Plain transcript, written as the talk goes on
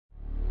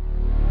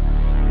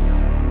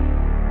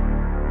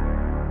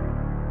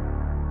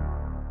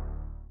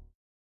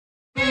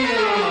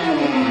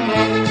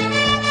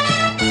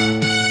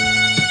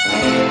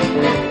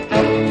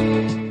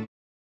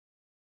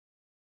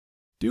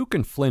Duke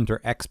and Flint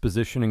are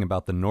expositioning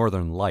about the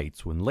Northern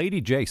Lights when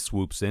Lady J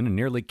swoops in and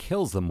nearly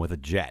kills them with a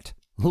jet.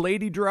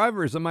 Lady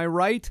drivers, am I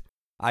right?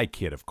 I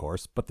kid, of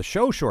course, but the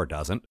show sure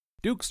doesn't.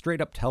 Duke straight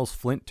up tells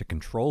Flint to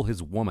control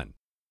his woman.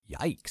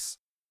 Yikes.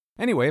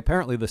 Anyway,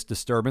 apparently this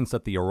disturbance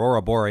at the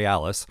Aurora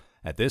Borealis,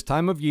 at this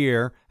time of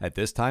year, at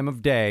this time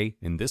of day,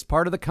 in this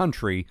part of the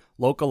country,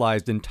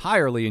 localized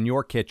entirely in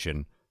your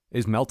kitchen,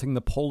 is melting the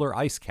polar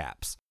ice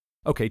caps.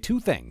 Okay, two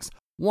things.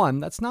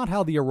 One, that's not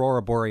how the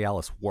Aurora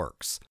Borealis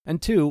works.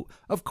 And two,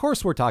 of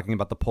course we're talking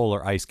about the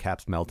polar ice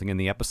caps melting in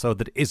the episode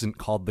that isn't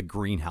called the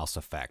greenhouse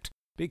effect.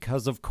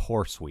 Because of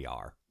course we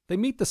are. They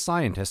meet the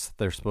scientists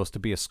they're supposed to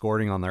be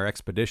escorting on their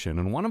expedition,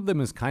 and one of them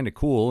is kinda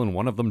cool, and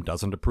one of them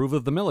doesn't approve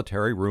of the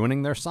military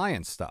ruining their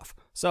science stuff.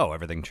 So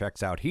everything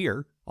checks out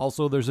here.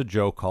 Also, there's a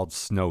Joe called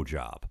Snow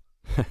Job.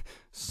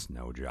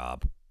 Snow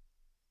Job.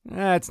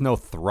 It's no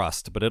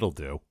thrust, but it'll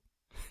do.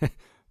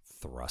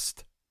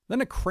 Thrust. Then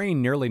a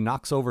crane nearly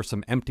knocks over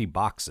some empty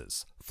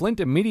boxes.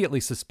 Flint immediately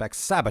suspects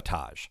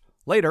sabotage.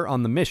 Later,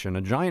 on the mission,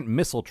 a giant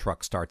missile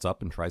truck starts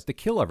up and tries to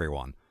kill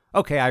everyone.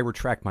 Okay, I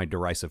retract my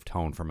derisive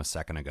tone from a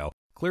second ago.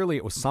 Clearly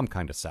it was some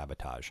kind of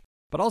sabotage.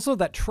 But also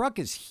that truck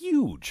is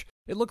huge.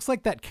 It looks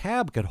like that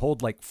cab could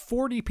hold like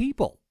 40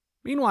 people.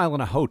 Meanwhile,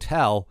 in a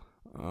hotel,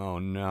 oh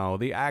no,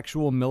 the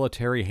actual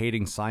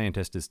military-hating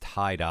scientist is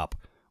tied up,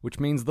 which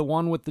means the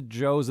one with the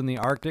Joes in the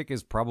Arctic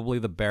is probably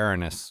the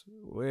Baroness,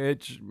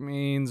 which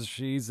means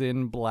she's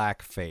in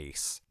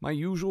blackface. My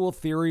usual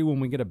theory when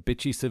we get a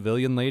bitchy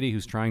civilian lady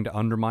who's trying to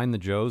undermine the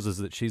Joes is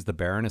that she's the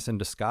Baroness in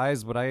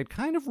disguise, but I had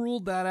kind of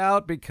ruled that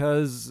out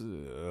because...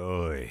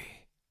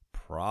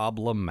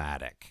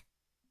 problematic.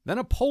 Then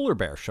a polar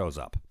bear shows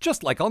up,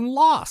 just like on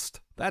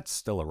Lost. That's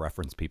still a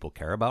reference people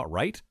care about,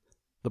 right?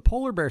 The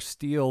polar bear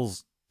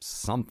steals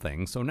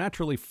something, so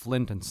naturally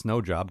Flint and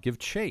Snowjob give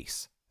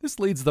chase. This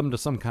leads them to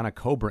some kind of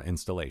Cobra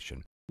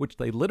installation, which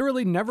they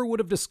literally never would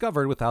have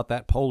discovered without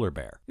that polar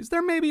bear. Is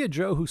there maybe a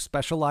Joe who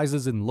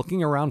specializes in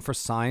looking around for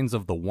signs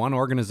of the one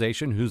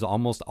organization who's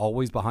almost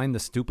always behind the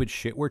stupid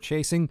shit we're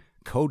chasing?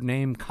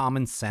 Codename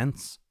Common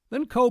Sense?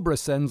 Then Cobra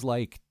sends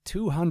like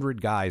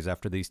 200 guys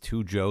after these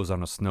two Joes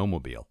on a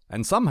snowmobile,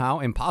 and somehow,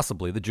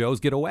 impossibly, the Joes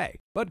get away.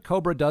 But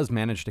Cobra does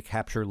manage to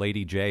capture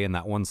Lady J and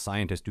that one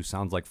scientist who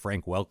sounds like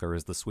Frank Welker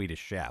as the Swedish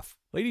chef.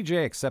 Lady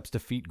J accepts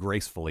defeat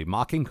gracefully,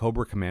 mocking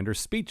Cobra Commander's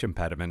speech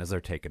impediment as they're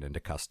taken into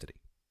custody.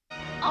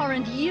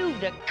 Aren't you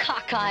the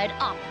cockeyed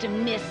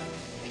optimist?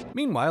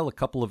 Meanwhile, a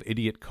couple of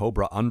idiot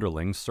Cobra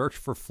underlings search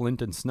for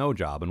Flint and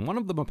Snowjob, and one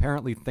of them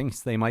apparently thinks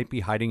they might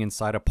be hiding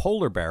inside a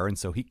polar bear, and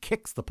so he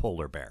kicks the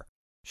polar bear.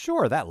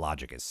 Sure, that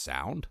logic is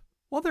sound.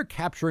 While they're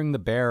capturing the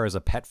bear as a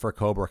pet for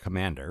Cobra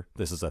Commander,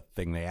 this is a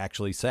thing they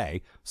actually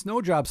say,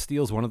 Snowjob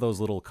steals one of those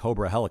little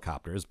Cobra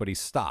helicopters, but he's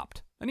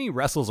stopped. Then he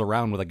wrestles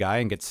around with a guy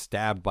and gets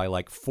stabbed by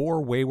like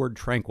 4 wayward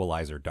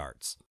tranquilizer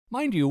darts.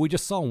 Mind you, we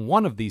just saw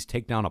one of these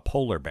take down a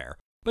polar bear,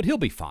 but he'll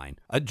be fine.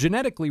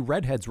 Genetically,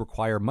 redheads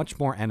require much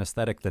more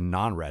anesthetic than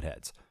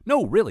non-redheads.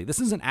 No, really, this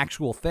is an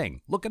actual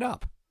thing. Look it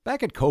up.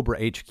 Back at Cobra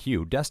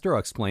HQ, Destro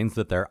explains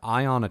that their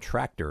ion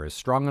attractor is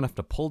strong enough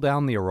to pull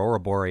down the Aurora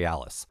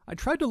Borealis. I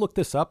tried to look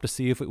this up to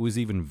see if it was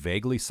even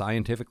vaguely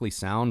scientifically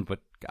sound, but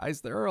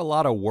guys, there are a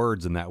lot of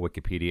words in that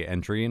Wikipedia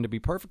entry, and to be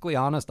perfectly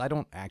honest, I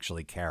don't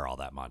actually care all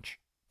that much.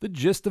 The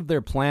gist of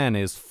their plan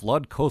is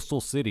flood coastal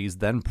cities,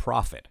 then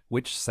profit,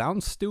 which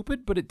sounds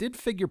stupid, but it did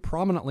figure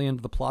prominently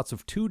into the plots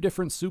of 2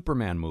 different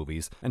Superman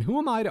movies, and who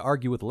am I to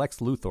argue with Lex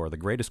Luthor, the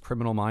greatest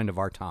criminal mind of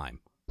our time?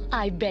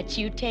 I bet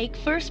you take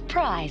first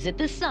prize at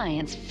the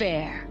science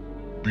fair.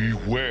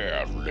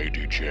 Beware,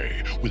 Lady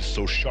J. With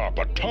so sharp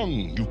a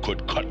tongue, you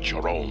could cut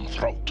your own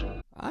throat.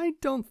 I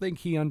don't think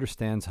he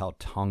understands how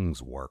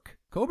tongues work.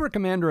 Cobra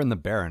Commander and the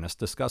Baroness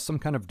discuss some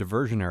kind of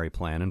diversionary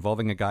plan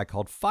involving a guy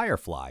called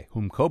Firefly,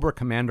 whom Cobra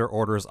Commander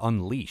orders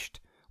unleashed.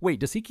 Wait,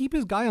 does he keep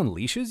his guy on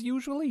leashes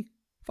usually?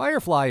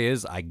 Firefly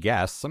is, I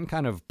guess, some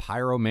kind of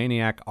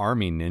pyromaniac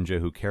army ninja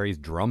who carries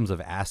drums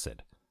of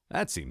acid.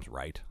 That seems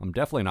right. I'm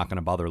definitely not going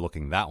to bother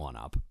looking that one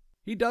up.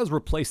 He does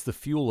replace the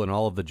fuel in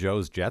all of the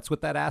Joe's jets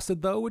with that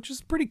acid, though, which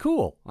is pretty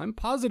cool. I'm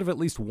positive at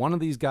least one of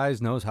these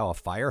guys knows how a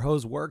fire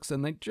hose works,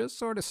 and they just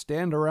sort of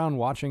stand around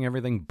watching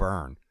everything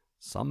burn.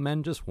 Some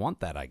men just want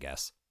that, I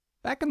guess.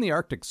 Back in the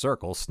Arctic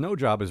Circle,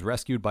 Snowjob is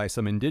rescued by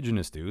some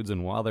indigenous dudes,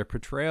 and while their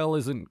portrayal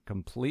isn't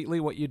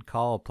completely what you'd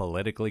call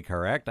politically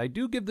correct, I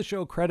do give the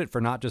show credit for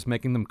not just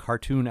making them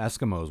cartoon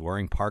Eskimos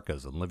wearing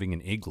parkas and living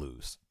in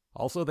igloos.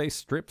 Also, they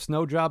strip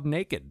Snowjob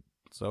naked,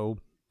 so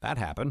that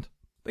happened.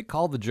 They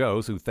call the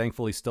Joes, who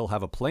thankfully still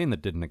have a plane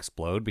that didn't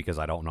explode because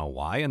I don't know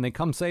why, and they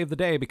come save the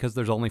day because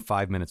there's only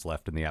 5 minutes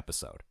left in the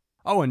episode.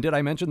 Oh, and did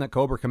I mention that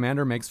Cobra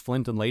Commander makes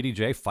Flint and Lady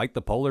J fight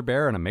the polar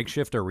bear in a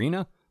makeshift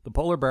arena? The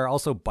polar bear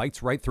also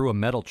bites right through a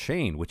metal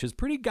chain, which is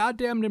pretty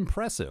goddamn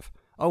impressive.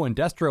 Oh, and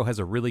Destro has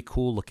a really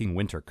cool looking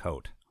winter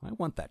coat. I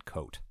want that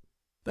coat.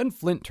 Then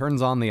Flint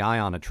turns on the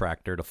ion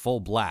attractor to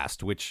full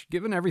blast, which,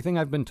 given everything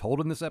I've been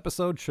told in this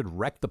episode, should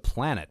wreck the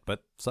planet,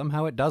 but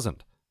somehow it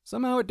doesn't.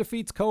 Somehow it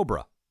defeats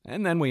Cobra.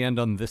 And then we end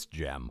on this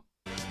gem.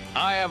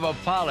 I have a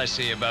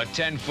policy about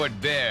 10-foot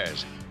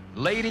bears.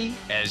 Lady,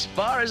 as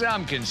far as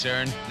I'm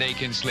concerned, they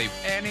can sleep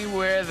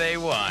anywhere they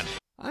want.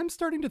 I'm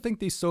starting to think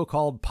these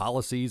so-called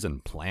policies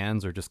and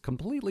plans are just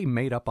completely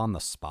made up on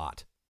the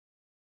spot.